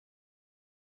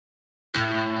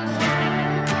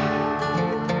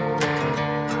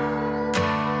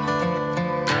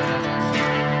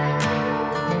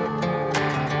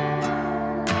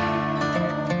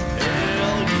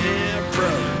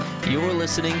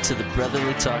listening to the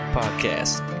Brotherly Talk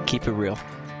podcast. Keep it real.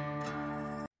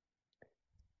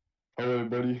 Hello,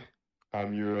 everybody.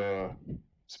 I'm your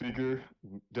speaker,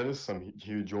 Dennis. I'm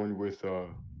here joined with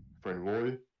friend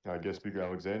Roy, guest speaker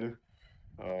Alexander.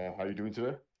 How you doing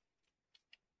today?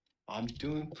 I'm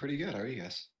doing pretty good. How are you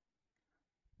guys?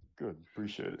 Good,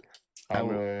 appreciate it. I'm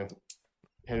gonna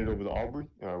hand it over to Aubrey.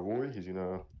 Roy, he's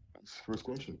gonna ask his first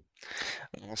question.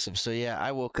 Awesome. So yeah,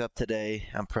 I woke up today.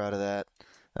 I'm proud of that.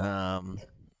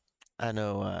 I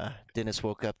know Dennis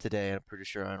woke up today, and I'm pretty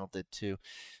sure Arnold did too.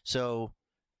 So,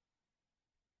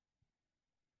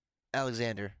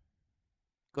 Alexander,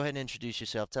 go ahead and introduce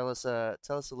yourself. Tell us a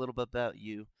little bit about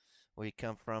you, where you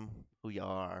come from, who you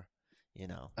are.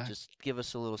 Just give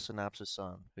us a little synopsis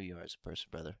on who you are as a person,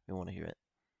 brother. We want to hear it.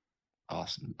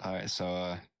 Awesome. All right.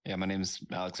 So, my name is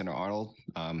Alexander Arnold.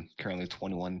 I'm currently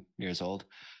 21 years old.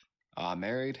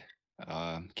 Married.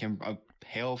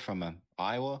 Hail from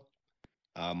Iowa.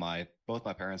 Both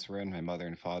my parents were in, my mother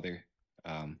and father,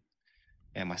 and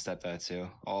my stepdad too.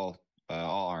 All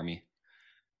Army.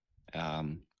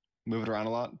 Moved around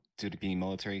a lot due to being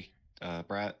military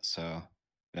brat. So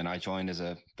then I joined as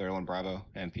a 31 Bravo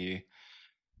MP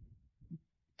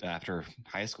after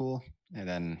high school, and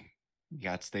then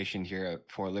got stationed here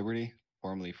at Fort Liberty,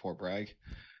 formerly Fort Bragg.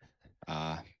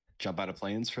 Jump out of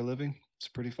planes for a living. It's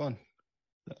pretty fun.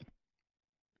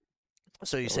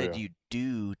 So you said you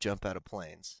do jump out of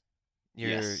planes.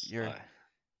 You're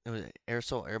it was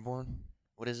airborne.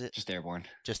 What is it? Just airborne.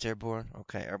 Just airborne.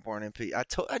 Okay, airborne MP.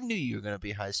 I knew you were gonna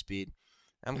be high speed.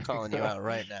 I'm calling you out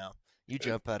right now. You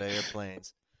jump out of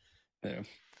airplanes. Yeah.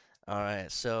 All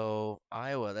right. So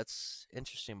Iowa. That's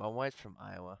interesting. My wife's from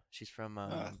Iowa. She's from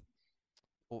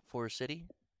Forest City.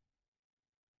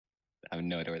 I have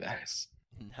no idea where that is.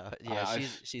 No, yeah,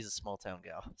 she's a small town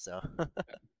gal. So,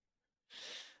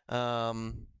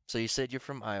 so you said you're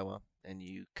from Iowa and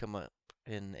you come up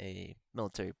in a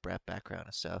military brat background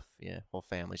and stuff. Yeah, whole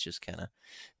family's just kind of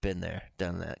been there,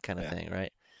 done that kind of thing,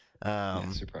 right?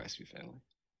 Surprise me, family.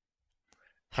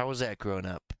 How was that growing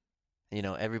up?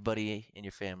 Everybody in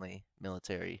your family,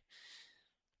 military.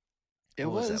 It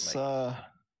was like?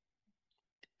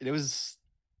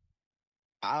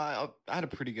 I had a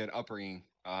pretty good upbringing.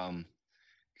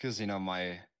 Because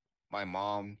my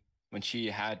mom, when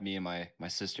she had me and my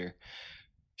sister,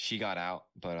 she got out,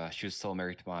 but she was still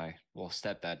married to my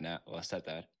stepdad now.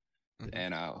 Stepdad,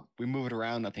 and we moved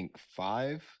around. I think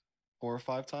 4 or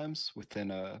 5 times within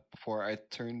before I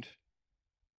turned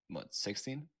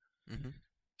 16.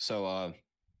 So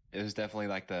it was definitely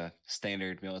like the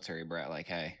standard military brat. Like,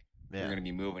 hey, we're gonna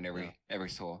be moving every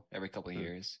couple of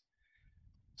years.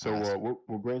 So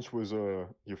what branch was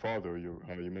your father or your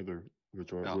mother?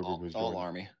 All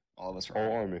Army. All of us are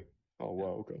all Army. Oh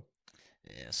wow, okay.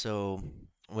 Yeah. So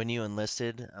when you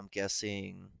enlisted, I'm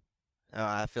guessing.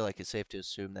 I feel like it's safe to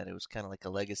assume that it was kind of like a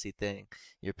legacy thing.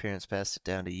 Your parents passed it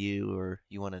down to you, or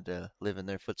you wanted to live in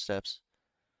their footsteps.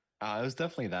 It was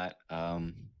definitely that.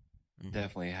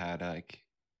 Definitely had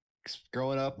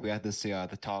growing up, we had this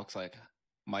the talks. Like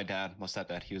my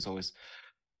stepdad, he was always,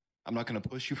 I'm not going to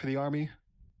push you for the Army.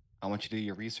 I want you to do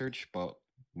your research, but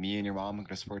me and your mom are going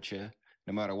to support you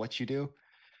no matter what you do.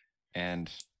 And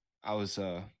I was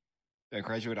I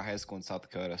graduated high school in South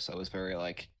Dakota, so it was very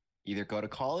like either go to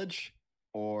college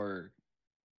or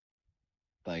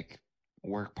like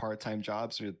work part-time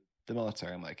jobs or the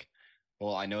military. I'm like,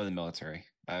 well, I know the military.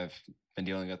 I've been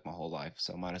dealing with my whole life,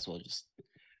 so might as well just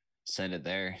send it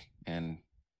there. And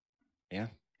yeah,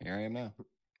 here I am now.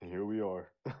 Here we are.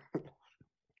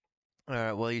 All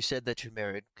right. Well, you said that you're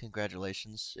married.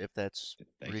 Congratulations, if that's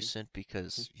Thank recent, you.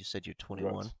 because you said you're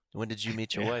 21. Congrats. When did you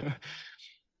meet your wife?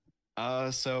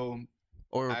 So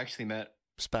or I actually met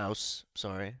spouse.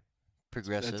 Sorry,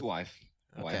 progressive. That's wife.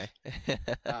 Okay.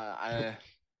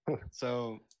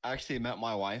 So I actually met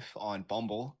my wife on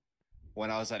Bumble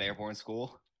when I was at airborne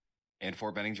school in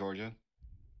Fort Benning, Georgia.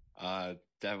 That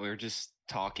we were just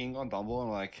talking on Bumble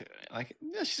and like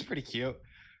yeah, she's pretty cute.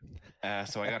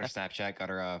 So I got her Snapchat, got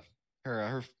her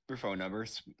her phone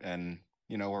numbers, and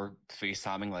we're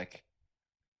FaceTiming like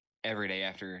every day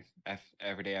after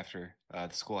the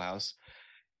schoolhouse,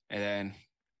 and then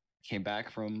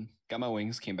got my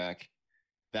wings, came back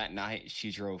that night. She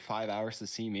drove 5 hours to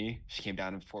see me. She came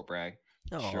down to Fort Bragg.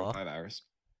 She drove 5 hours.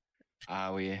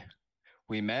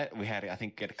 We met. We had, I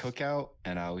think, get a cookout,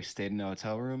 and we stayed in a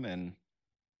hotel room, and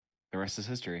the rest is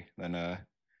history. Then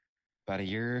about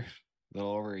a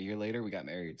little over a year later, we got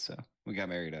married. So we got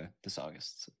married this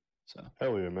August. So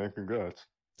hell yeah, man! Congrats.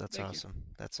 That's awesome.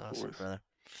 That's awesome, brother.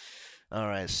 All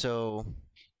right, so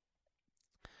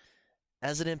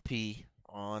as an MP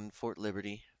on Fort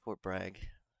Liberty, Fort Bragg,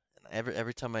 and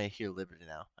every time I hear Liberty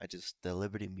now, the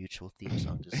Liberty Mutual theme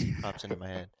song just pops into my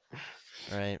head.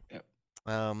 All right. Yep.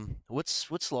 What's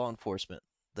the law enforcement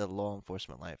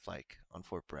life like on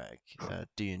Fort Bragg?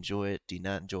 Do you enjoy it? Do you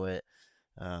not enjoy it?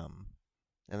 Um,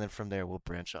 and then from there we'll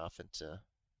branch off into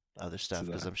other To stuff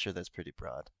because the I'm sure that's pretty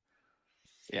broad.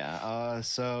 yeah.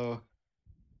 So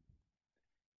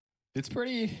it's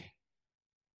pretty.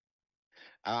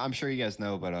 I'm sure you guys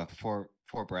know, but Fort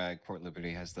Bragg, Fort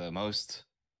Liberty has the most.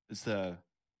 It's the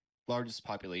largest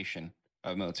population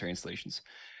of military installations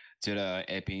due to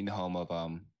it being the home of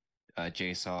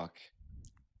JSOC,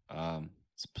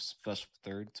 special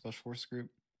third special force group,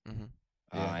 Mm-hmm.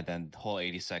 Yeah. and then the whole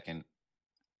 82nd.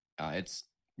 It's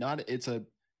not. It's a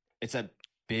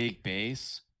big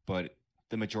base, but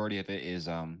the majority of it is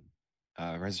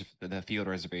the field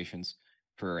reservations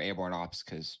for airborne ops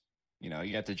because you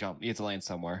have to jump, you have to land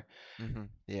somewhere. Mm-hmm.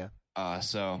 Yeah.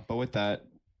 But with that,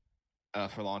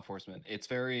 for law enforcement, it's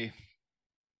very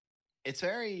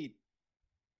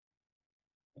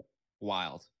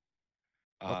wild.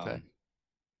 Okay. Um,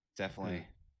 Definitely.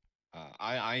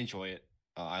 I enjoy it.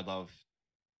 I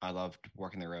loved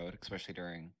working the road, especially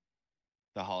during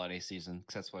the holiday season,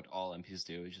 because that's what all MPs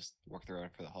do is just work the road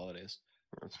for the holidays.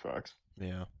 That's facts.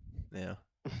 Yeah. Yeah.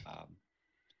 Um,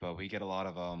 but we get a lot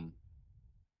of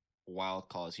wild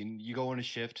calls. You go on a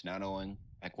shift not knowing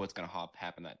like what's gonna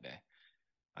happen that day.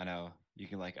 I know you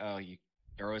can like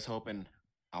you're always hoping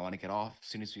I want to get off as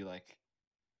soon as we like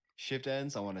shift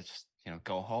ends. I want to just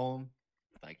go home,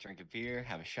 like drink a beer,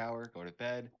 have a shower, go to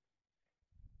bed.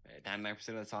 99%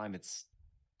 of the time, it's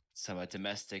some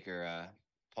domestic or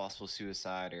possible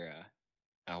suicide or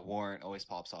a warrant always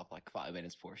pops off like 5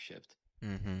 minutes before shift.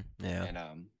 Mm-hmm. Yeah. And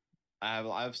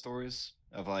I have stories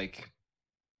of like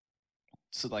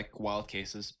like wild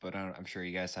cases, but I'm sure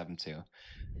you guys have them too.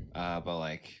 But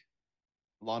like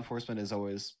law enforcement is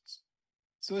always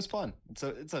it's always fun. It's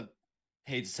a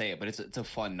hate to say it, but it's a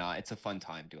fun not it's a fun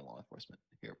time doing law enforcement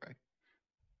here, right?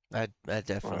 I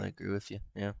definitely Right. agree with you.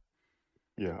 Yeah.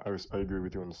 Yeah, I agree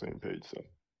with you on the same page. So,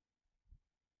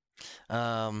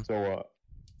 Um. so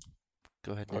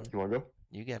Go ahead, then. you want to go?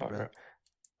 You got it, All brother.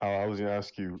 right. I was gonna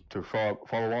ask you to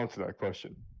follow on to that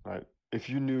question. Right? If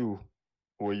you knew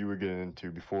what you were getting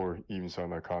into before even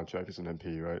signing that contract as an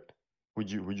MP, right?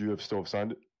 Would you have still have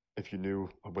signed it if you knew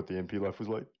what the MP life was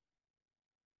like?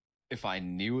 If I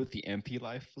knew what the MP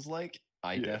life was like,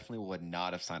 I Yeah. definitely would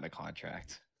not have signed a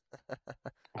contract.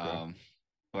 Okay. Um,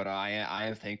 but I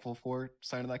am thankful for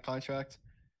signing that contract.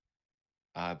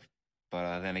 Uh,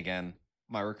 but then again,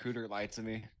 my recruiter lied to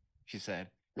me. She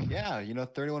said, "Yeah,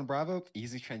 31 Bravo,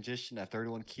 easy transition at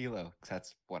 31 Kilo." 'Cause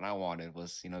that's what I wanted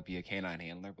was be a canine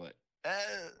handler. But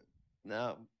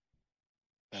no,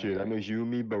 Shit, that makes you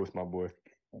and me both, my boy.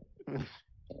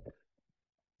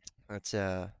 That's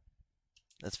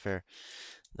that's fair.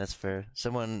 That's fair.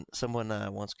 Someone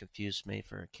once confused me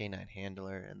for a canine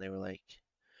handler, and they were like,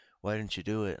 "Why didn't you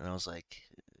do it?" And I was like,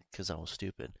 "Cause I was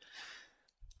stupid."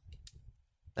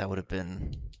 That would have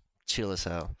been chill as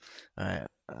hell. All right.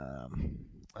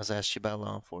 I was asked you about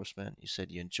law enforcement. You said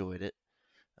you enjoyed it.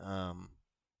 Um,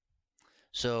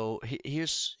 so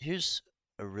here's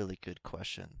a really good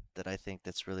question that I think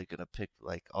that's really gonna pick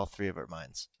like all three of our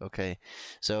minds. Okay,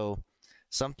 so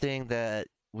something that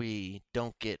we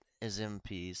don't get as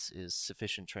MPs is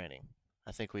sufficient training.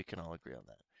 I think we can all agree on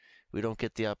that. We don't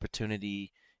get the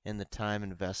opportunity and the time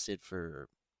invested for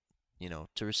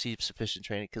to receive sufficient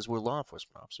training because we're law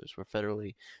enforcement officers. We're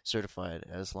federally certified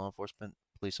as law enforcement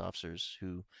police officers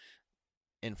who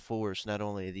enforce not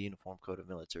only the Uniform Code of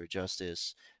Military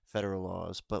Justice, federal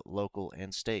laws, but local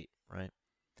and state, right?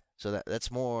 So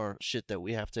that's more shit that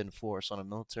we have to enforce on a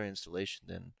military installation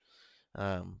than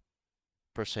um,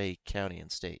 per se county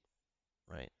and state,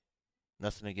 right?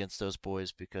 Nothing against those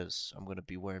boys because I'm going to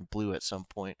be wearing blue at some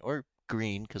point or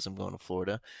green because I'm going to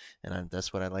Florida, and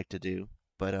that's what I like to do.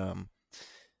 But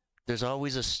there's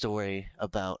always a story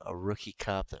about a rookie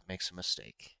cop that makes a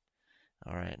mistake.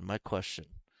 All right, my question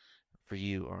for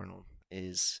you, Arnold,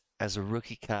 is as a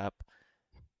rookie cop,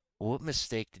 what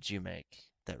mistake did you make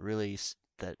that really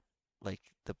that like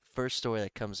the first story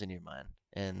that comes in your mind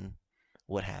and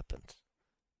what happened?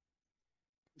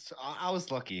 So I was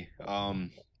lucky.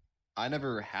 I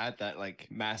never had that like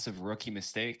massive rookie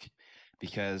mistake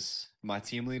because my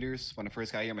team leaders, when I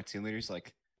first got here, my team leaders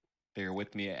like they were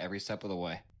with me at every step of the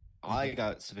way. I Mm-hmm.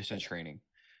 got sufficient training.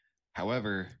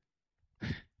 However,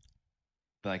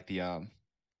 like the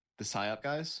PSYOP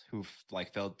guys who've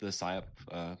like filled the PSYOP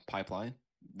pipeline,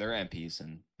 they're MPs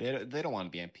and they don't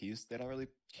want to be MPs. They don't really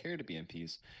care to be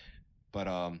MPs.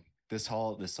 But this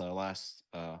last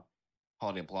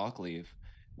holiday block leave,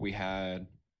 we had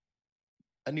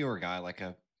a newer guy, like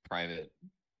a private.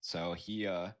 So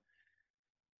there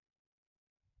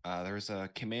was a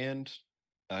commander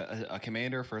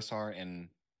first sergeant, and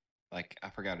like I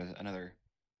forgot another,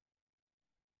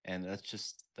 and that's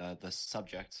just the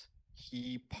subject.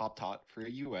 He pop taught for a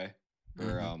UA for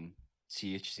Mm-hmm.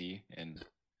 THC and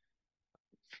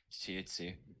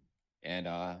THC, and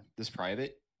this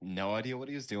private, no idea what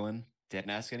he was doing, didn't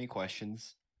ask any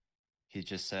questions. He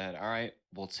just said, "All right,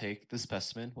 we'll take the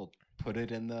specimen, we'll put it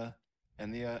in the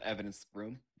evidence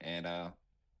room, and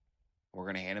we're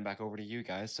gonna hand it back over to you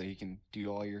guys so you can do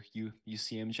all your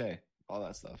UCMJ, all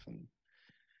that stuff." And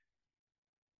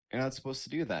you're not supposed to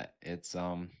do that.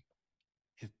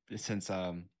 Since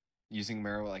well,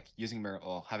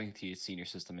 having THC in your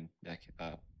system and like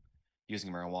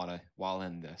using marijuana while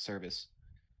in the service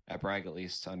at Bragg, at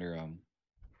least under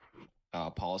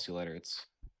policy letter, it's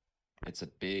a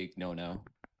big no,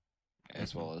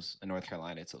 as Mm-hmm. well as in North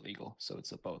Carolina it's illegal, so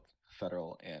it's a both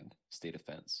federal and state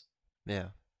offense. Yeah.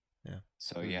 Yeah.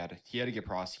 So Hmm. he had to get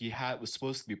processed. Was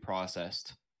supposed to be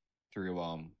processed through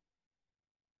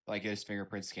like his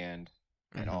fingerprint scanned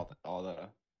and Mm-hmm. all the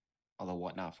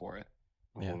whatnot for it.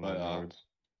 The Yeah. whole But 9 yards.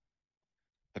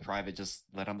 the private just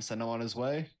let him send him on his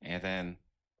way, and then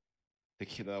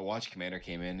the watch commander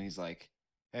came in. And he's like,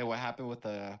 "Hey, what happened with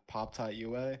the pop tot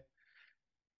UA?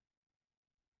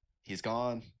 He's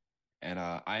gone." And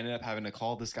I ended up having to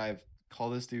call this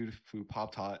dude who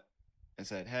pop tot, and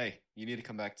said, "Hey, you need to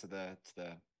come back to the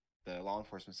law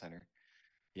enforcement center.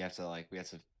 You have to we have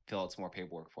to fill out some more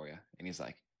paperwork for you." And he's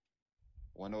like,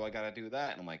 "When do I gotta do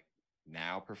that?" And I'm like,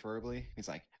 "Now, preferably." He's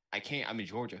like, "I can't. I'm in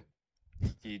Georgia."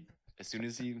 He As soon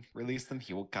as he released them,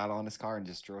 he got on his car and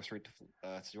just drove straight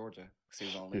to Georgia because he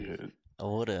was on leave. Shit.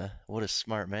 Oh, what a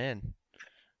smart man.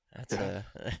 That's Yeah.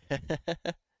 a.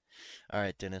 All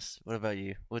right, Dennis. What about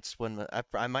you? What's one?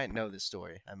 I might know this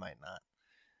story. I might not.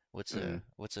 Mm.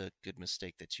 What's a good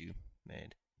mistake that you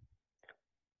made?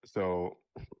 So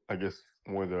I guess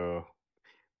one of the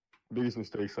biggest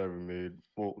mistakes I ever made.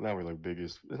 Well, not really like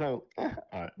biggest. It's not. All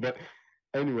right. But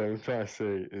anyway, what I'm trying to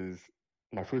say is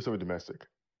my first ever domestic,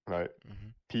 right? Mm-hmm.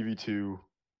 PV2,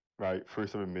 right?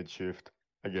 First ever mid shift.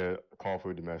 I get a call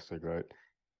for a domestic, right?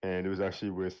 And it was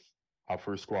actually with our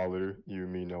first squad leader, you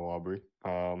and me, no Aubrey.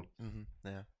 Mm-hmm.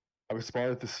 Yeah. I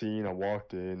responded to the scene. I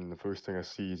walked in, and the first thing I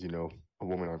see is, a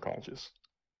woman unconscious.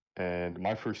 And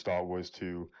my first thought was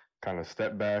to kind of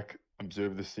step back,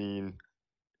 observe the scene,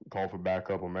 call for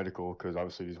backup or medical because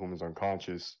obviously this woman's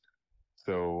unconscious.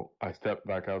 So I stepped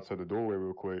back outside the doorway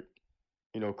real quick,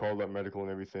 called up medical and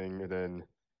everything. And then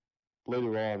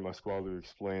later on, my squad leader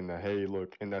explained that, hey,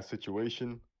 look, in that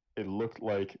situation, it looked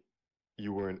like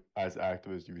you weren't as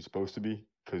active as you were supposed to be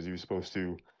because you were supposed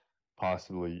to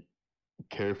possibly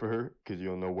care for her because you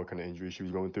don't know what kind of injury she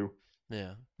was going through,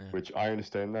 Yeah. Yeah. which I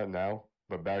understand that now.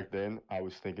 But back then, I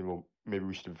was thinking, well, maybe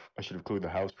I should have cleared the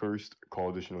house first, call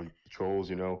additional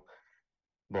patrols.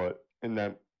 But in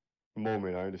that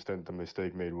moment, I understand the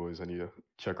mistake made was I need to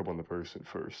check up on the person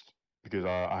first because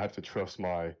I have to trust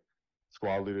my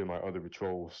squad leader and my other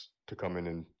patrols to come in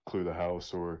and clear the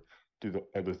house or do the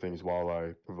other things while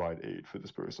I provide aid for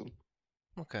this person.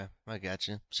 Okay, I got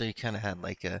you. So you kind of had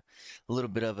like a little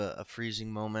bit of a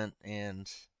freezing moment, and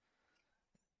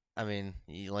I mean,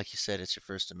 like you said, it's your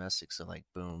first domestic, so like,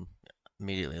 boom,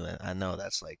 immediately. I know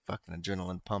that's like fucking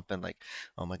adrenaline pumping. Like,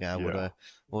 oh my god, Yeah.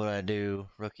 what do I do?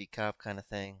 Rookie cop kind of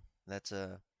thing. That's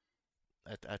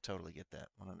I totally get that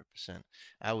 100%.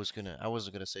 I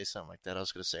wasn't gonna say something like that. I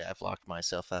was gonna say I've locked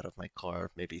myself out of my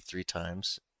car maybe 3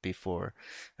 times before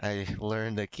I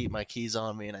learned to keep my keys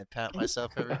on me, and I pat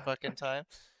myself every fucking time.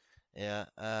 Yeah.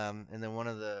 And then one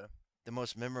of the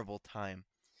most memorable time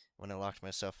when I locked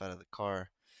myself out of the car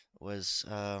was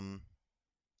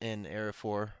in Area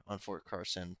 4 on Fort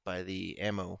Carson by the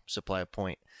ammo supply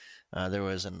point. There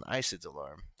was an ISID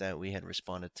alarm that we had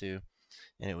responded to,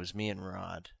 and it was me and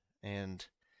Rod. And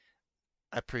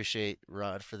I appreciate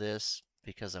Rod for this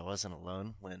because I wasn't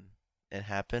alone when it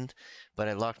happened, but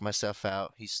I locked myself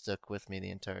out. He stuck with me the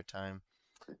entire time,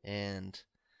 and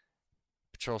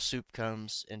Patrol Soup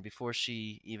comes, and before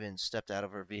she even stepped out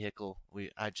of her vehicle,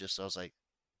 I was like,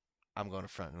 I'm going to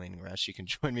front and leaning around. She can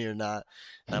join me or not.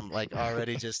 And I'm like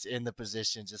already just in the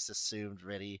position, just assumed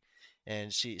ready.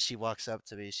 And she walks up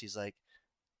to me. She's like,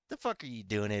 "The fuck are you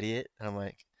doing, idiot?" And I'm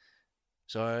like,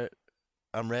 "Sorry,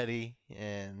 I'm ready."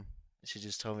 And she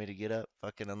just told me to get up,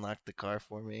 fucking unlock the car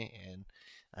for me, and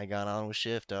I got on with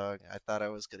shift, dog. I thought I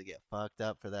was gonna get fucked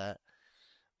up for that,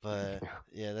 but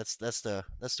yeah, that's the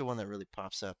one that really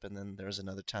pops up. And then there was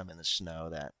another time in the snow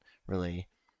that really,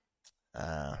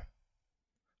 uh,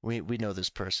 we know this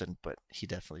person, but he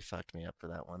definitely fucked me up for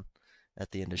that one.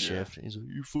 at the end of Yeah. shift. He's like,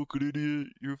 "You fucking idiot!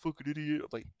 You're a fucking idiot!" I'm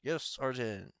like, "Yes,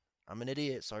 Sergeant. I'm an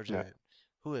idiot, Now, Sergeant.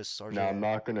 Who is now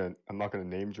Sergeant?" I'm not gonna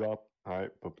name drop, all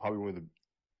right, but probably one of the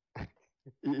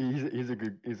he's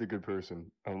a good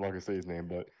person. I'm not gonna say his name,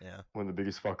 but Yeah. one of the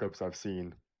biggest fuck ups I've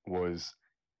seen was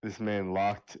this man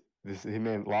locked this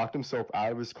man locked himself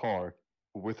out of his car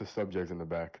with a subject in the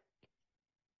back,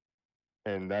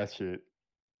 and that shit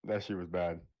was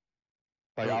bad.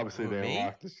 Like obviously Who they me?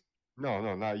 unlocked this. No,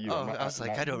 no, not you. Oh, I was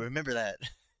like, I Not don't remember that.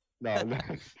 no, no,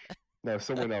 no,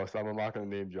 someone else. I'm not gonna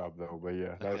name drop though, but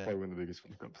yeah, that was Okay. probably one of the biggest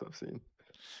fuck ups I've seen.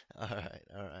 All right.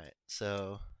 All right.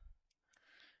 So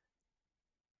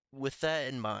with that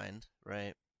in mind,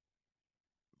 right?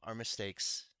 Our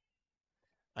mistakes.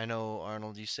 I know,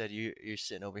 Arnold, you said you're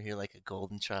sitting over here like a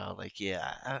golden child. Like,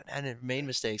 yeah, I never made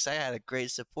mistakes. I had a great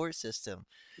support system.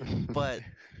 But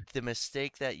the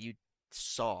mistake that you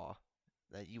saw,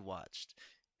 that you watched,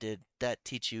 did that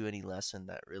teach you any lesson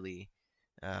that really,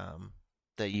 um,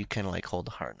 that you kind of like hold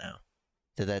to heart now?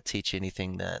 Did that teach you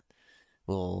anything that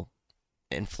will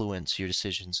influence your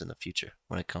decisions in the future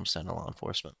when it comes down to law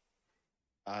enforcement?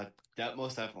 Uh, that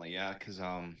most definitely, yeah, because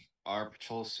our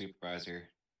patrol supervisor,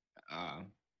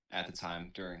 um, at the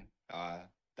time during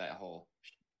that whole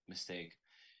mistake,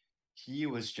 he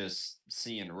was just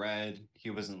seeing red. He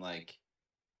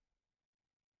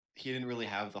didn't really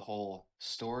have the whole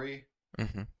story.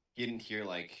 Mm-hmm. He didn't hear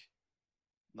the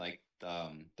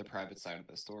private side of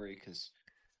the story because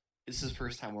this is his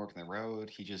first time working the road.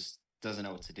 He just doesn't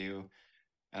know what to do,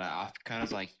 and I kind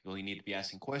of like, well, you need to be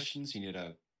asking questions. You need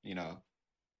to, you know,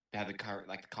 have the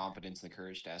confidence and the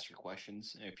courage to ask your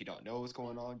questions. And if you don't know what's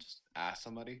going on, just ask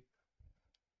somebody.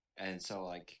 And so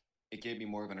like it gave me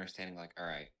more of an understanding. Like, all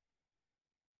right,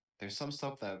 there's some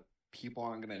stuff that people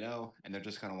aren't gonna know, and they're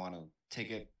just gonna want to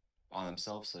take it on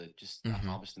themselves to just Mm-hmm.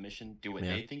 accomplish the mission, do what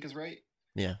Yeah. they think is right,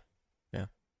 Yeah. Yeah.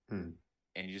 Hmm.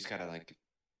 and you just gotta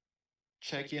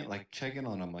check in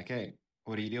on them. Like, hey,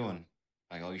 what are you doing?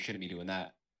 Like, oh, you shouldn't be doing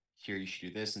that. Here, you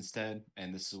should do this instead,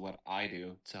 and this is what I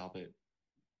do to help it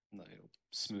like,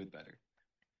 smooth better.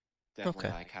 Definitely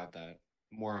Okay. like have that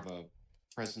more of a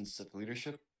presence of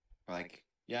leadership. Like,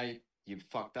 yeah, you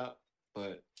fucked up,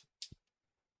 but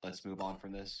let's move on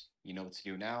from this. You know what to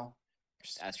do now.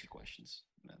 Just ask your questions,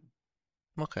 and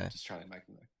then Okay. just try to make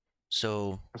them there.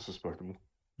 So, That's respectable.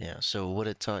 yeah. So what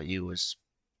it taught you was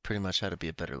pretty much how to be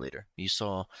a better leader. You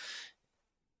saw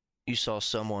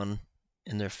someone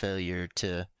in their failure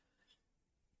to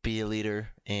be a leader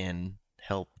and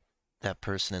help that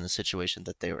person in the situation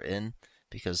that they were in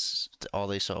because all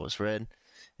they saw was red,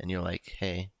 and you're like,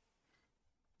 hey,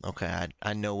 okay,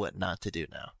 I know what not to do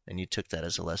now, and you took that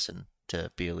as a lesson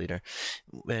to be a leader.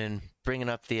 And bringing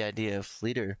up the idea of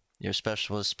leader, your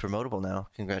specialist promotable now.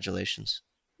 Congratulations.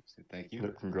 So thank you, Yeah,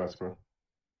 congrats, bro.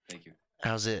 thank you.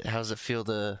 How's it feel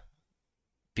to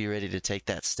be ready to take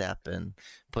that step and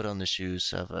put on the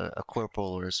shoes of a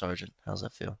corporal or a sergeant? How's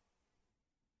that feel?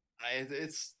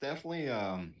 It's definitely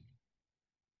a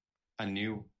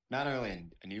new, not really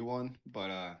a new one,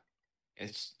 but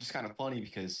it's just kind of funny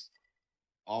because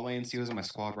all my NCOs in my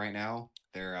squad right now,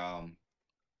 they're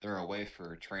away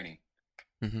for training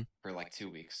Mm-hmm. for like 2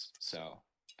 weeks. So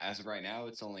as of right now,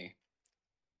 it's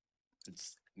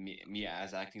me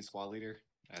as acting squad leader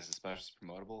as a specialist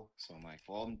promotable. So I'm like,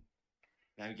 well,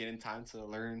 now I'm getting time to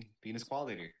learn being a squad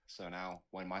leader. So now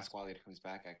when my squad leader comes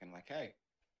back, I can like, hey,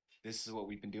 this is what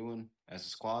we've been doing as a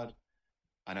squad.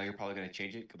 I know you're probably gonna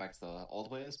change it, go back to the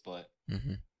old ways, but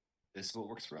Mm-hmm. this is what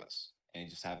works for us. And you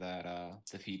just have that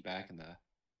the feedback and the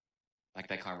like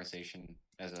that conversation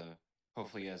as a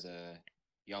hopefully as a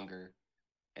younger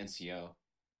NCO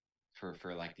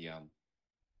for like the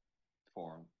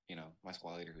forum, my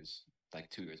squad leader who's like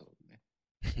 2 years older than me.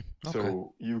 Okay.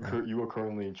 So Yeah. you are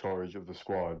currently in charge of the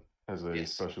squad as a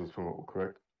Yes, specialist promoter,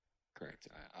 correct? correct.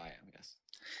 I am, yes.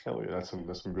 Hell yeah, that's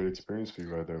some great experience for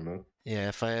you right there, man. Yeah,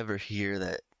 if I ever hear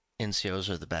that NCOs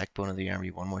are the backbone of the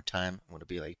Army one more time, I'm gonna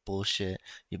be like, bullshit.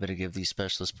 You better give these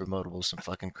specialist promotables some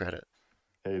fucking credit.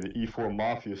 Hey, the E4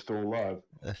 Mafia is still alive.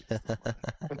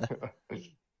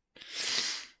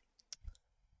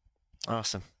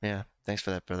 Awesome. Yeah. Thanks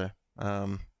for that, brother.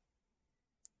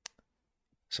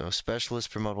 So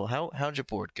specialist promotable. How'd your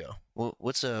board go?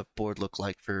 What's a board look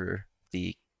like for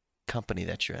the company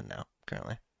that you're in now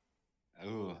currently?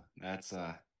 Ooh, that's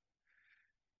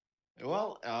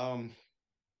well,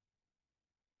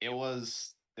 it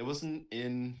wasn't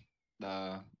in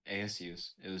the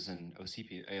ASUs. It was in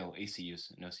OCP,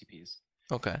 ACUs and OCPs,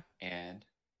 Okay. and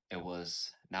it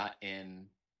was not in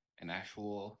an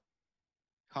actual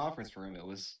conference room. It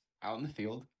was out in the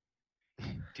field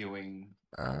doing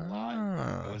a lot.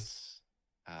 It Ah. was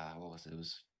what was it? It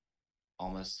was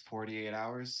almost 48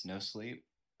 hours, no sleep,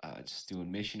 just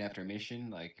doing mission after mission,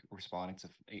 like responding to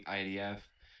IDF,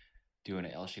 doing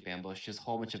an L-shaped ambush, just a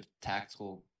whole bunch of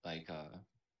tactical like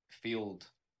field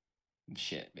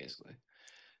shit basically.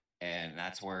 And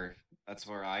that's where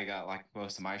I got like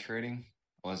most of my training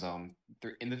was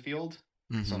in the field.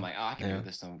 So I'm Mm-hmm. like, oh, I can do Yeah.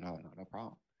 this, no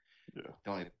problem. Yeah.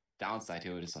 The only downside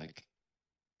to it is like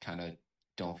kind of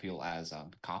don't feel as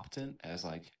competent as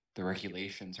like the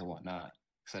regulations or whatnot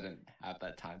because I didn't have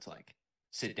that time to like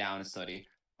sit down and study.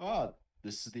 Oh,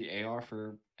 this is the AR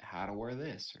for how to wear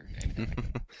this or anything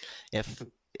like that. if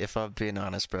if I'm being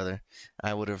honest, brother,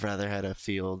 I would have rather had a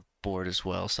field board as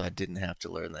well, so I didn't have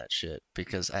to learn that shit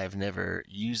because I've never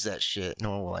used that shit,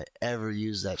 nor will I ever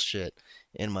use that shit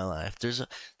in my life. There's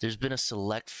been a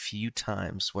select few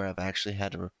times where I've actually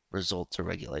had to resort to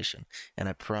regulation, and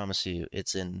I promise you,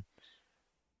 it's in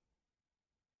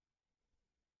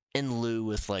lieu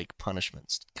with like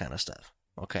punishments kind of stuff.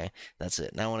 Okay, that's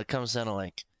it. Now when it comes down to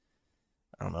like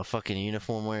I don't know, fucking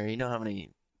uniform wear, you know how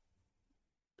many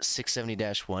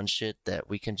 670-1 shit that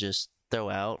we can just throw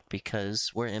out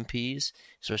because we're MPs,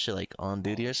 especially like on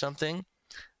duty or Oh, something.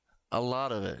 A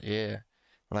lot of it, yeah. Yeah.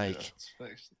 Like,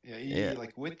 yeah, yeah.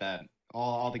 like with that,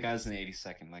 all the guys in the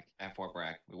 82nd, like at Fort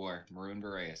Bragg, we wore maroon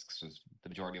berets because the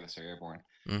majority of us are airborne.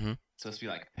 Mm-hmm. It's supposed to be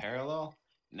like parallel.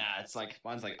 Nah, it's like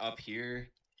mine's like up here,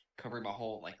 covering my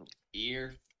whole like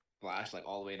ear, flash like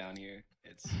all the way down here.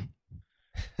 It's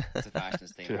a fashion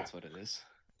statement. Yeah. That's what it is.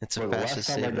 It's a But the fashion last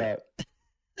time I statement.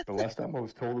 got, the last time I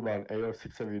was told about an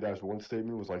AR-670-1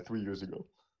 statement was like 3 years ago.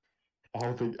 I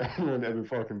don't think anyone ever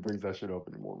fucking brings that shit up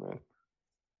anymore, man.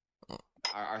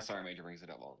 Our sergeant major brings it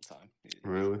up all the time.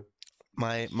 Really?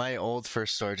 My old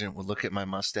first sergeant would look at my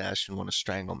mustache and want to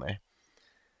strangle me.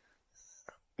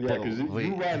 Yeah, But because you we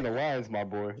riding the lines, my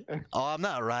boy. Oh, I'm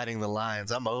not riding the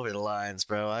lines. I'm over the lines,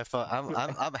 bro.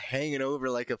 I'm hanging over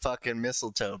like a fucking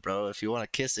mistletoe, bro. If you want to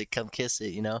kiss it, come kiss it,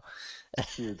 you know?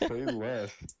 Shit, say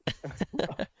less.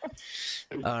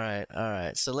 All right, all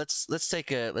right. So let's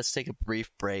take a brief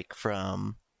break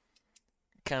from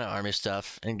kind of army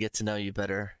stuff and get to know you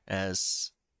better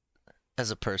as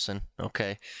a person.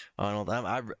 Okay, Arnold.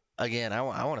 Again, I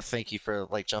want to thank you for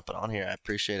like jumping on here. I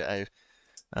appreciate it.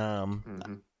 Hmm.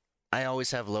 I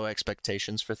always have low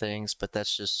expectations for things, but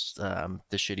that's just the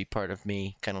shitty part of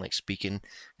me, kind of like speaking,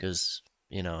 because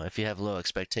if you have low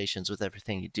expectations with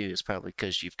everything you do, it's probably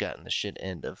because you've gotten the shit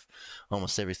end of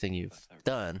almost everything you've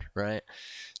done, right?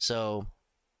 So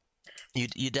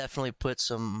you definitely put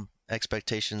some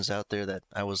expectations out there that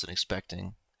I wasn't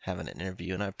expecting having an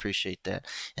interview, and I appreciate that.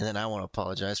 And then I want to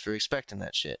apologize for expecting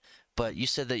that shit. But you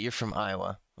said that you're from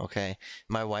Iowa, okay?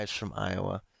 My wife's from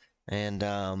Iowa, and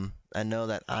I know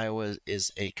that Iowa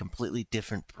is a completely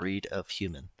different breed of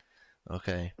human.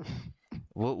 Okay,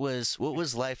 what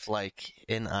was life like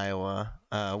in Iowa?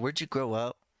 Where'd you grow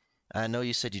up? I know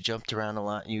you said you jumped around a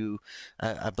lot.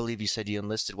 I believe you said you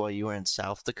enlisted while you were in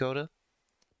South Dakota.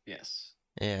 Yes.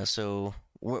 Yeah, so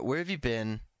where have you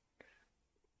been,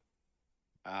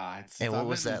 It's and what I've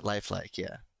was that been life like?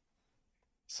 Yeah.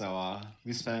 so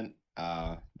we spent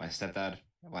my stepdad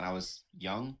when I was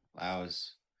young. I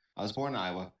was born in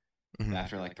Iowa. Hmm.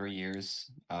 After like 3 years,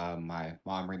 my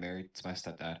mom remarried to my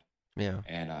stepdad, Yeah.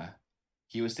 and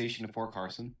he was stationed in Fort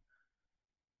Carson.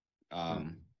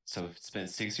 Mm. So spent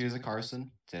 6 years at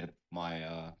Carson. Did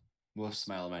my most of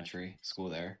my elementary school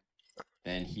there.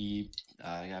 Then he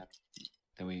got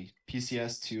then we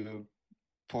PCS to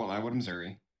Fort Leonard,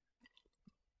 Missouri.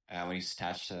 When he's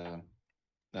attached to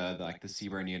the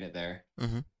Seaburn unit there.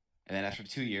 Hmm. And then after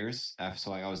 2 years,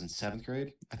 so like I was in seventh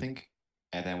grade, I think,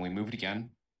 and then we moved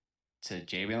again to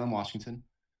JBL in Washington,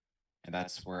 and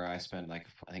that's where I spent like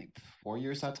I think 4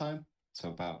 years that time. So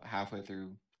about halfway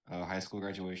through high school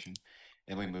graduation,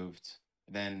 then we moved.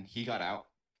 Then he got out.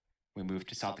 We moved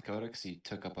to South Dakota because he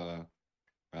took up a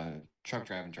truck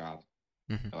driving job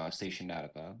Hmm. stationed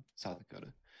out of South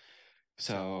Dakota.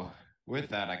 So with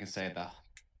that, I can say that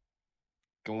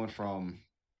going from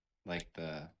like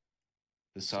the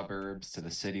suburbs to the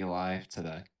city life to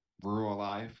the rural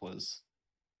life was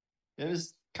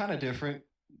kind of different.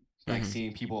 Like Hmm.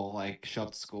 seeing people like show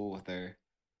up to school with their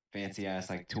fancy ass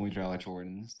like $200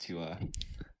 Jordans to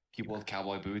people with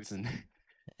cowboy boots and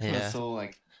Yeah. so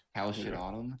like cow shit Yeah.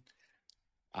 on them.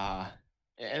 Uh,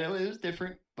 and it was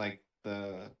different. Like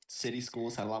the city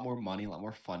schools had a lot more money, a lot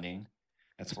more funding.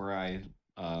 That's where I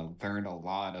learned a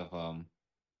lot of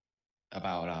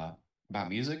about about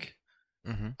music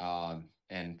Hmm.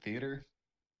 and theater,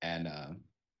 and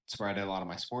it's where I did a lot of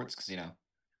my sports because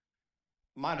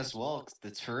might as well 'cause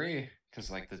it's free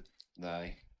because like the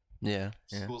Yeah,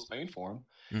 yeah. School's paying for them.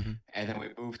 Mm-hmm. And then we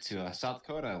moved to South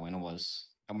Dakota when it was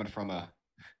I went from a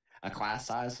class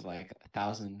size of like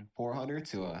 1,400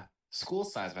 to a school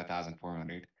size of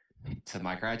 1,400 to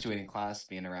my graduating class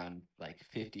being around like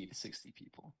 50 to 60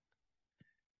 people.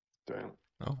 Damn.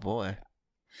 Oh boy.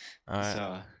 Yeah. All right.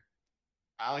 So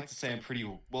I like to say I'm pretty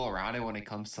well rounded when it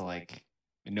comes to like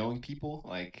knowing people,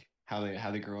 like how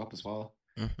they grow up as well.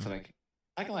 Mm-hmm. So like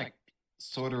I can like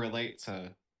sort of relate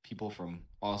to people from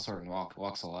all certain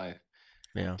walks of life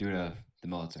Yeah. due to the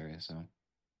military. So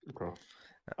Okay.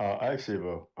 I actually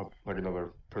have like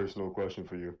another personal question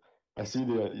for you. I see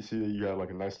that you got like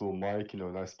a nice little mic,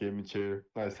 nice gaming chair,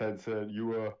 nice headset.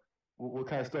 What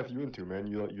kind of stuff you into, man?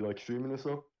 You like streaming and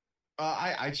stuff?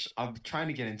 I'm trying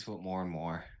to get into it more and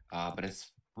more, but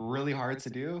it's really hard to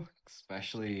do,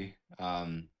 especially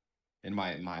in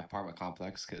my apartment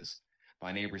complex because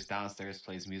my neighbors downstairs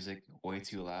plays music way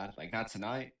too loud. Like not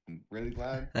tonight, I'm really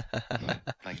loud, but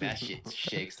like that shit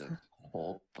shakes the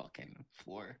whole fucking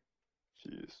floor.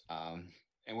 Jeez. Um,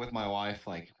 and with my wife,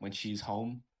 like when she's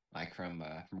home, like from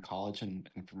college and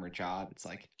from her job, it's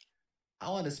like I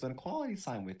want to spend quality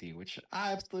time with you, which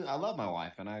I love my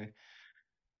wife, and I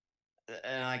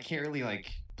can't really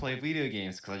like play video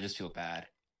games because I just feel bad.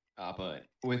 But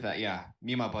with that, yeah,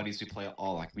 me and my buddies we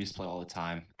used to play all the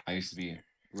time. I used to be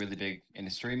really big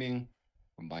into streaming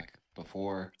from like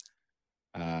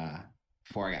uh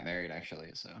before I got married actually.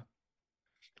 So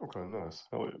Okay, nice.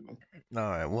 Hell yeah, man. All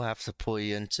right, we'll have to pull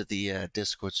you into the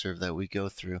Discord server that we go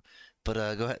through. But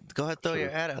go ahead, throw your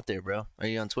Sure. ad out there, bro. Are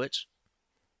you on Twitch?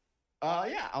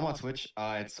 yeah, I'm on Twitch.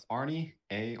 It's Arnie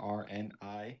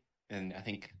Arni, and I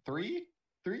think three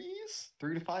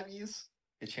to five E's.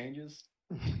 It changes.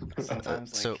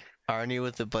 Sometimes So like Arnie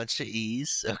with a bunch of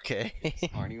E's. Okay. it's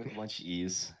Arnie with a bunch of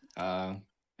E's.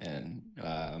 And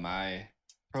my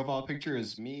profile picture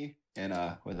is me and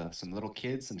with some little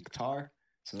kids in Qatar,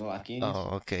 some little Afghanis.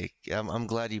 Oh, okay. I'm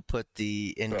glad you put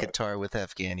the in Right. Qatar with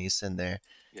Afghanis in there.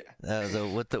 Yeah.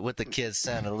 With the kids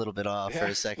sounded a little bit off for Yeah.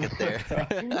 a second there.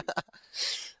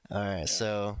 All right, Yeah.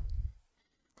 so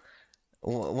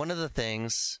one of the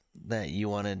things that you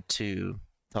wanted to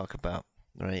talk about,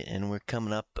 right? And we're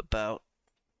coming up about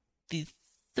the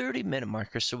 30-minute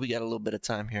marker, so we got a little bit of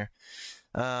time here.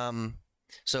 Um,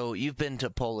 so you've been to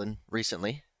Poland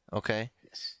recently, okay?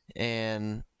 Yes.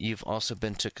 And you've also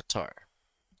been to Qatar,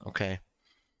 okay?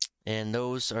 And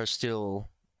those are still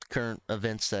current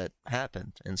events that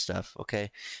happened and stuff,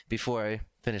 okay? Before I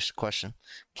finish the question,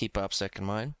 keep OPSEC in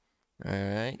mind, all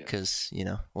right? Yeah. Because,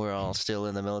 we're all still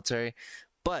in the military.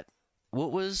 But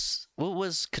what was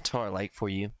Qatar like for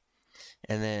you?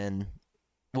 And then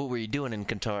what were you doing in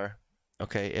Qatar?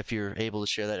 Okay, if you're able to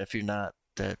share that. If you're not,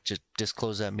 just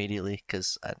disclose that immediately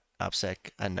because OPSEC,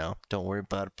 I know. Don't worry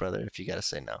about it, brother, if you got to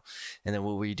say no. And then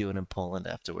what were you doing in Poland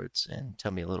afterwards? And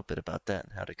tell me a little bit about that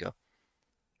and how to go.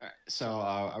 All right.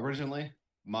 So originally,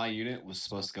 my unit was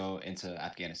supposed to go into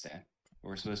Afghanistan. We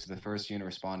were supposed to be the first unit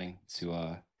responding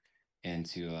to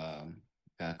into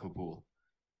Kabul.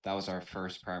 That was our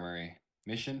first primary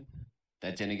mission.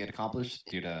 That didn't get accomplished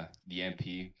due to the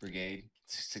MP brigade,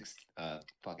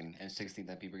 fucking M16th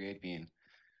MP brigade being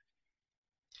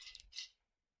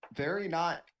very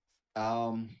not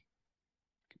um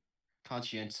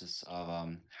conscientious of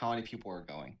how many people were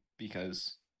going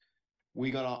because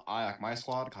we got on I like my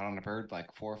squad got on a bird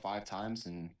like 4 or 5 times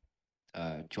in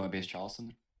Joint Base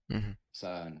Charleston. Mm-hmm.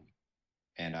 So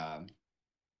and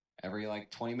every like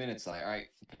 20 minutes, like, all right,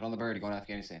 get on the bird, you're going to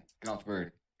Afghanistan. Get off the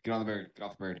bird. Get on the bird. Get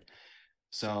off the bird.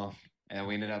 So and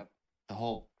we ended up the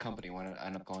whole company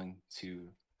ended up going to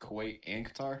Kuwait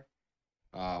and Qatar.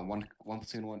 One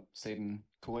platoon stayed in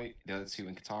Kuwait, the other two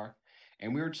in Qatar.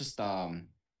 And we're just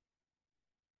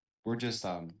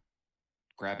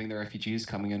grabbing the refugees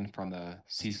coming in from the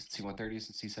C-130s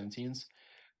and C-17s,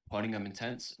 putting them in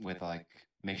tents with like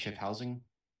makeshift housing,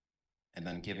 and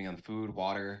then giving them food,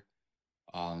 water,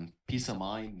 peace of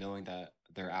mind, knowing that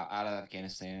they're out of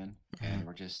Afghanistan, Mm-hmm. and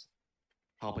we're just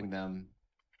helping them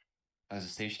as a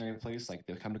stationary place. Like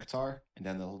they'll come to Qatar, and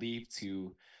then they'll leave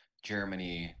to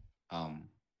Germany,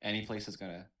 any place that's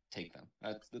gonna take them.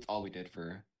 That's all we did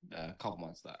for a couple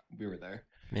months that we were there.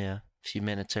 Yeah,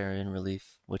 humanitarian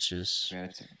relief, which is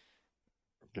Humanitarian.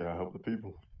 Yeah, help the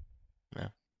people. Yeah.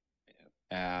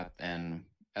 And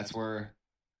that's where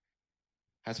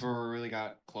we really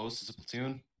got close as a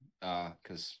platoon,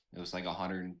 because it was like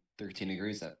 113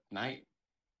 degrees at night,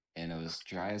 and it was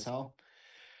dry as hell.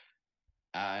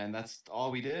 And that's all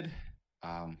we did.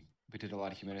 We did a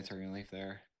lot of humanitarian relief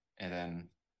there, and then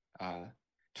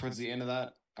towards the end of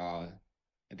that,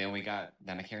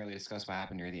 then I can't really discuss what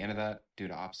happened near the end of that due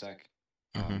to OPSEC.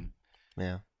 Mm-hmm.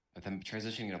 Yeah. and then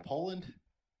transitioning to Poland,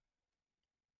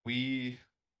 we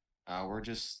we're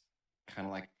just kind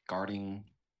of like guarding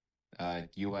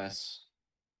U.S.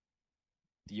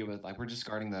 the U.S. like we're just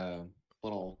guarding the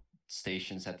little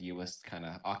stations that the U.S. kind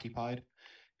of occupied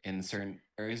in certain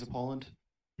areas of Poland.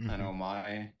 I Mm-hmm. know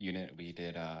my unit we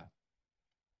did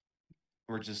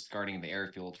we're just guarding the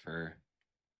airfield for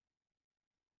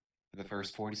the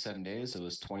first 47 days. It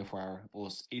was 24-hour, well, it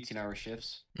was 18-hour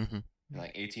shifts, Mm-hmm.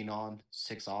 like 18 on,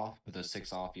 6 off. But those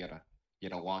 6 off, you had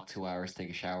to walk 2 hours, take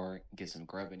a shower, get some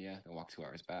grub in you, and walk 2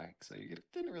 hours back. So you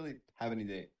didn't really have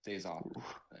any days off.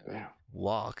 Damn.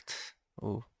 Walked.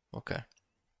 Oh, okay.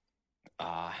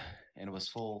 Uh and it was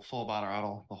full bottle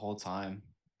rattle the whole time.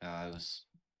 It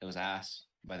was ass.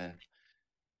 But then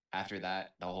after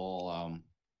that, the whole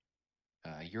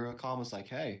Eurocom was like,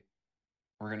 hey,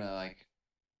 we're gonna like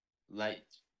let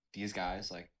these guys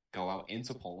like go out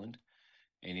into Poland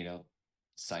and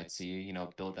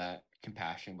sightsee, build that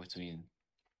compassion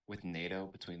with NATO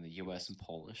between the U.S. and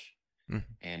Polish,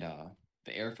 Mm-hmm. and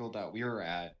the airfield that we were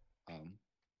at, um,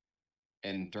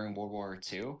 and during World War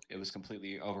II, it was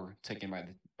completely overtaken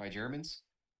by Germans,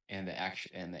 and the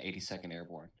 82nd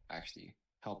Airborne actually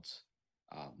helped.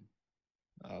 Um,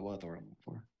 what the word I'm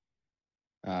looking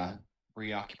for?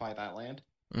 Reoccupy that land,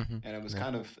 Mm-hmm. and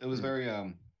Yeah. it was very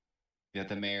yeah,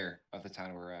 the mayor of the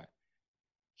town we were at,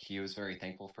 he was very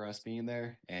thankful for us being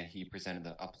there, and he presented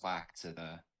a plaque to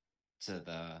the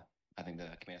I think the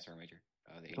command sergeant major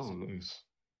of the Oh, 82nd nice.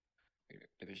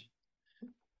 division.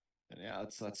 And yeah,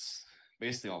 that's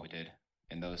basically all we did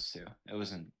in those two. It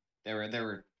wasn't they were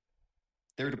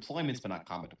deployments, but not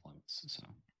combat deployments. So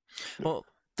Well,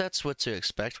 that's what to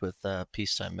expect with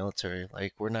peacetime military.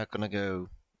 Like, we're not gonna go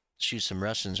shoot some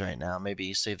Russians right now.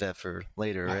 Maybe save that for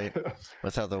later, right?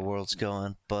 With how the world's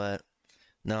going. But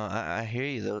no, I hear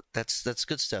you though. That's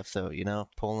good stuff though.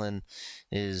 Poland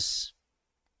is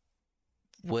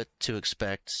what to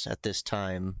expect at this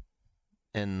time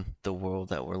in the world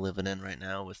that we're living in right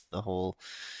now with the whole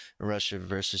Russia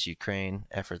versus Ukraine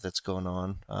effort that's going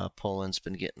on. Poland's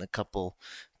been getting a couple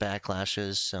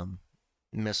backlashes, some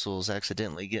missiles Yeah,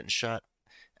 accidentally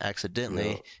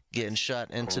getting shot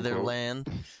quote into their unquote. land,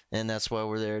 and that's why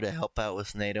we're there to help out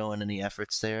with NATO and any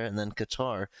efforts there. And then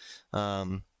Qatar,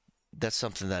 um, that's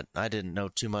something that I didn't know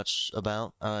too much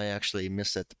about. I actually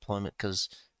missed that deployment because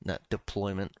not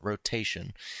deployment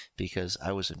rotation because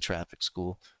I was in traffic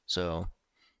school, so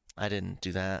I didn't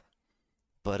do that.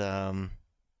 But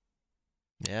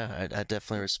yeah, I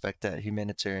definitely respect that.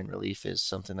 Humanitarian relief is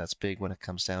something that's big when it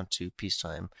comes down to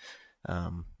peacetime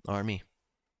army.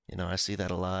 I see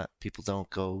that a lot. People don't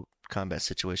go combat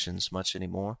situations much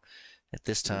anymore. At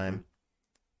this Mm-hmm. time,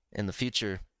 in the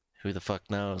future, who the fuck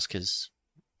knows? Because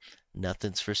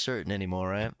nothing's for certain anymore,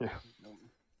 right? Yeah.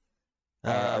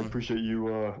 I Um, appreciate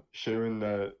you sharing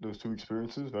those two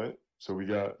experiences, right? So we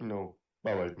got, about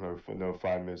like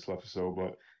 5 minutes left or so,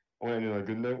 but I want to end on a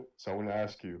good note. So I want to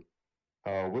ask you,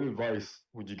 what advice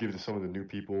would you give to some of the new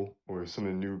people or some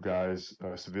of the new guys,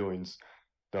 civilians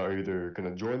that are either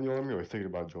gonna join the army or thinking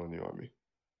about joining the army?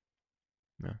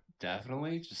 yeah.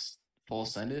 definitely just full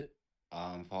send it.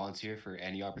 Volunteer for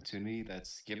any opportunity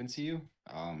that's given to you.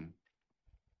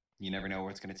 You never know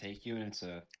where it's going to take you, and it's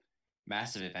a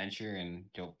massive adventure, and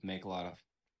you'll make a lot of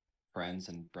friends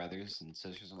and brothers and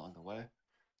sisters along the way.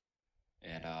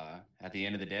 And at the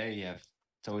end of the day,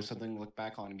 it's always something to look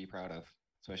back on and be proud of.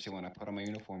 Especially when I put on my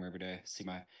uniform every day, see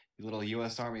my little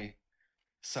U.S. Army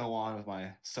sew on with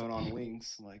my sewn on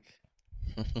wings. Like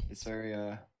it's very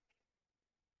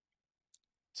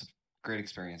it's a great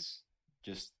experience.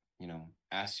 Just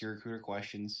ask your recruiter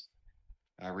questions,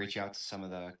 reach out to some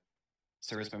of the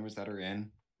service members that are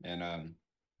in, and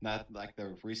not like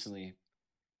the recently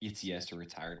ETS or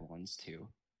retired ones too,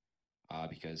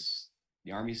 because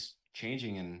the army's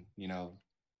changing, and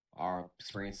our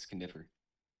experiences can differ.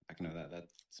 I can know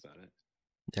that's about it.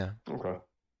 Yeah. Okay.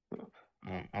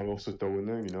 I'll also throw in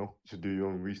there, to do your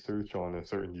own research on a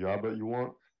certain job that you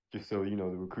want, just so, the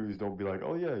recruiters don't be like,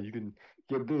 oh yeah, you can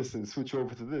get this and switch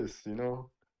over to this.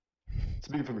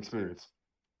 Speaking from experience.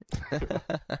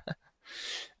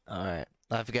 All right.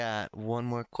 I've got one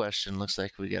more question. Looks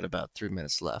like we got about 3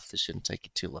 minutes left. This shouldn't take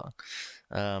you too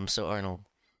long. So Arnold,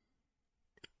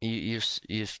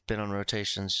 you've been on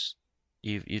rotations.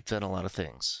 You've done a lot of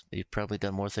things. You've probably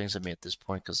done more things than me at this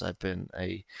point because I've been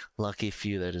a lucky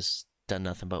few that has done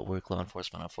nothing but work law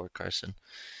enforcement on Fort Carson.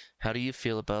 How do you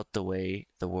feel about the way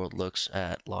the world looks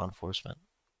at law enforcement?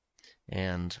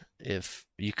 And if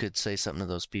you could say something to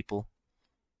those people,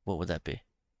 what would that be?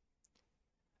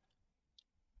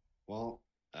 Well,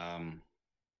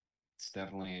 it's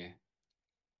definitely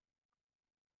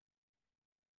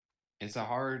it's a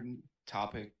hard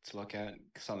topic to look at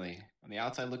because on the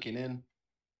outside looking in,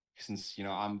 since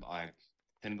I'm like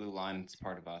thin blue line, it's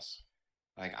part of us.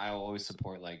 Like I always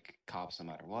support like cops no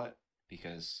matter what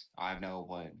because I know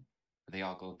what they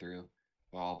all go through,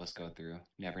 what all of us go through,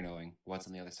 never knowing what's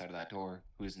on the other side of that door,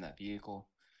 who's in that vehicle,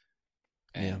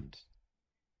 and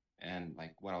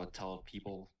like what I would tell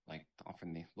people like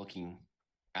from the looking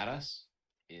at us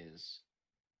is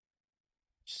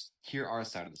just hear our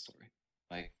side of the story.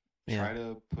 Like try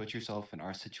to put yourself in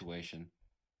our situation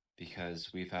because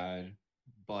we've had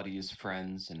buddies,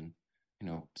 friends, and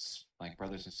like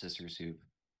brothers and sisters who've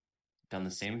done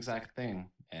the same exact thing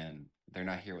and they're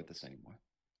not here with us anymore.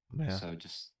 Yeah. So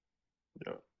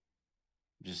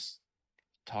just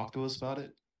talk to us about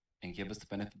it and give us the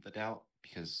benefit of the doubt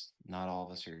because not all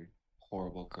of us are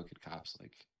horrible, crooked cops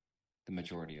like the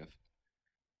majority of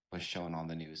what's shown on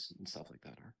the news and stuff like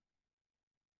that are.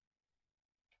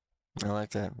 I like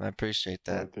that. I appreciate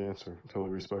that. I like the answer.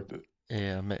 Totally respect it.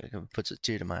 Yeah, it puts a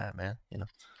tear to my eye, man.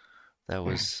 That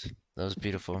was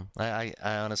beautiful. I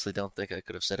honestly don't think I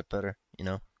could have said it better.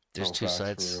 There's two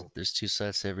sides. There's two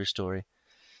sides to every story.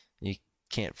 You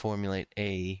can't formulate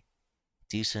a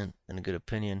decent and a good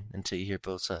opinion until you hear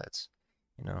both sides.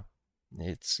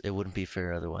 It wouldn't be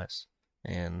fair otherwise.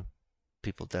 And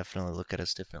people definitely look at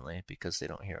us differently because they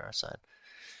don't hear our side.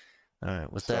 All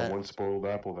right, with that one spoiled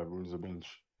apple that ruins the bunch.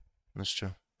 That's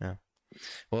true. Yeah.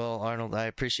 Well, Arnold, I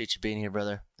appreciate you being here,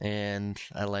 brother, and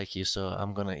I like you, so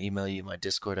I'm gonna email you my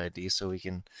Discord ID so we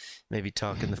can maybe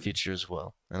talk in the future as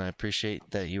well. And I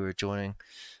appreciate that you were joining.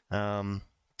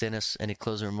 Dennis, any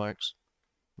closing remarks?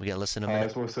 We got less than a minute. I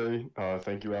just want to say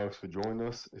thank you, Alex, for joining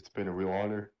us. It's been a real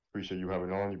honor. Appreciate you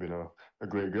having on. You've been a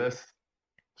great guest.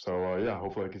 So yeah,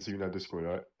 hopefully I can see you in that Discord.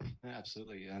 All right. Yeah,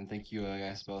 absolutely, and thank you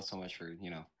guys both so much for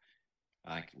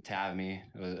to have me.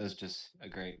 It was just a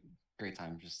great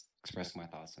time just expressing my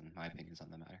thoughts and my opinions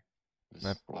on the matter.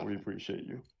 We appreciate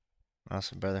you.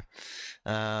 Awesome, brother.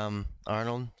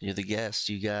 Arnold, you're the guest.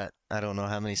 You got, I don't know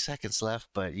how many seconds left,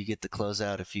 but you get to close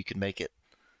out if you can make it.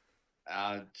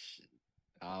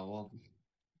 Well,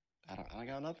 I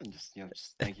got nothing. Just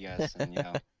thank you guys, and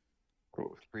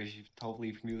cool.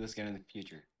 Hopefully we can do this again in the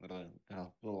future. A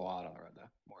little while already,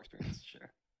 more experience to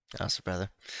share. Awesome, brother.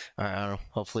 All right, Arnold.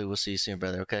 Hopefully we'll see you soon,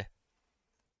 brother. Okay.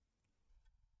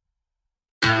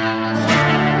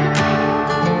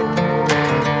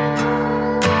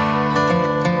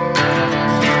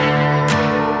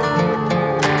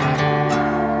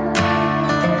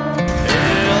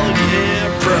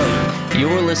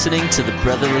 You're listening to the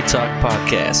Brotherly Talk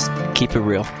Podcast. Keep it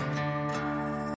real.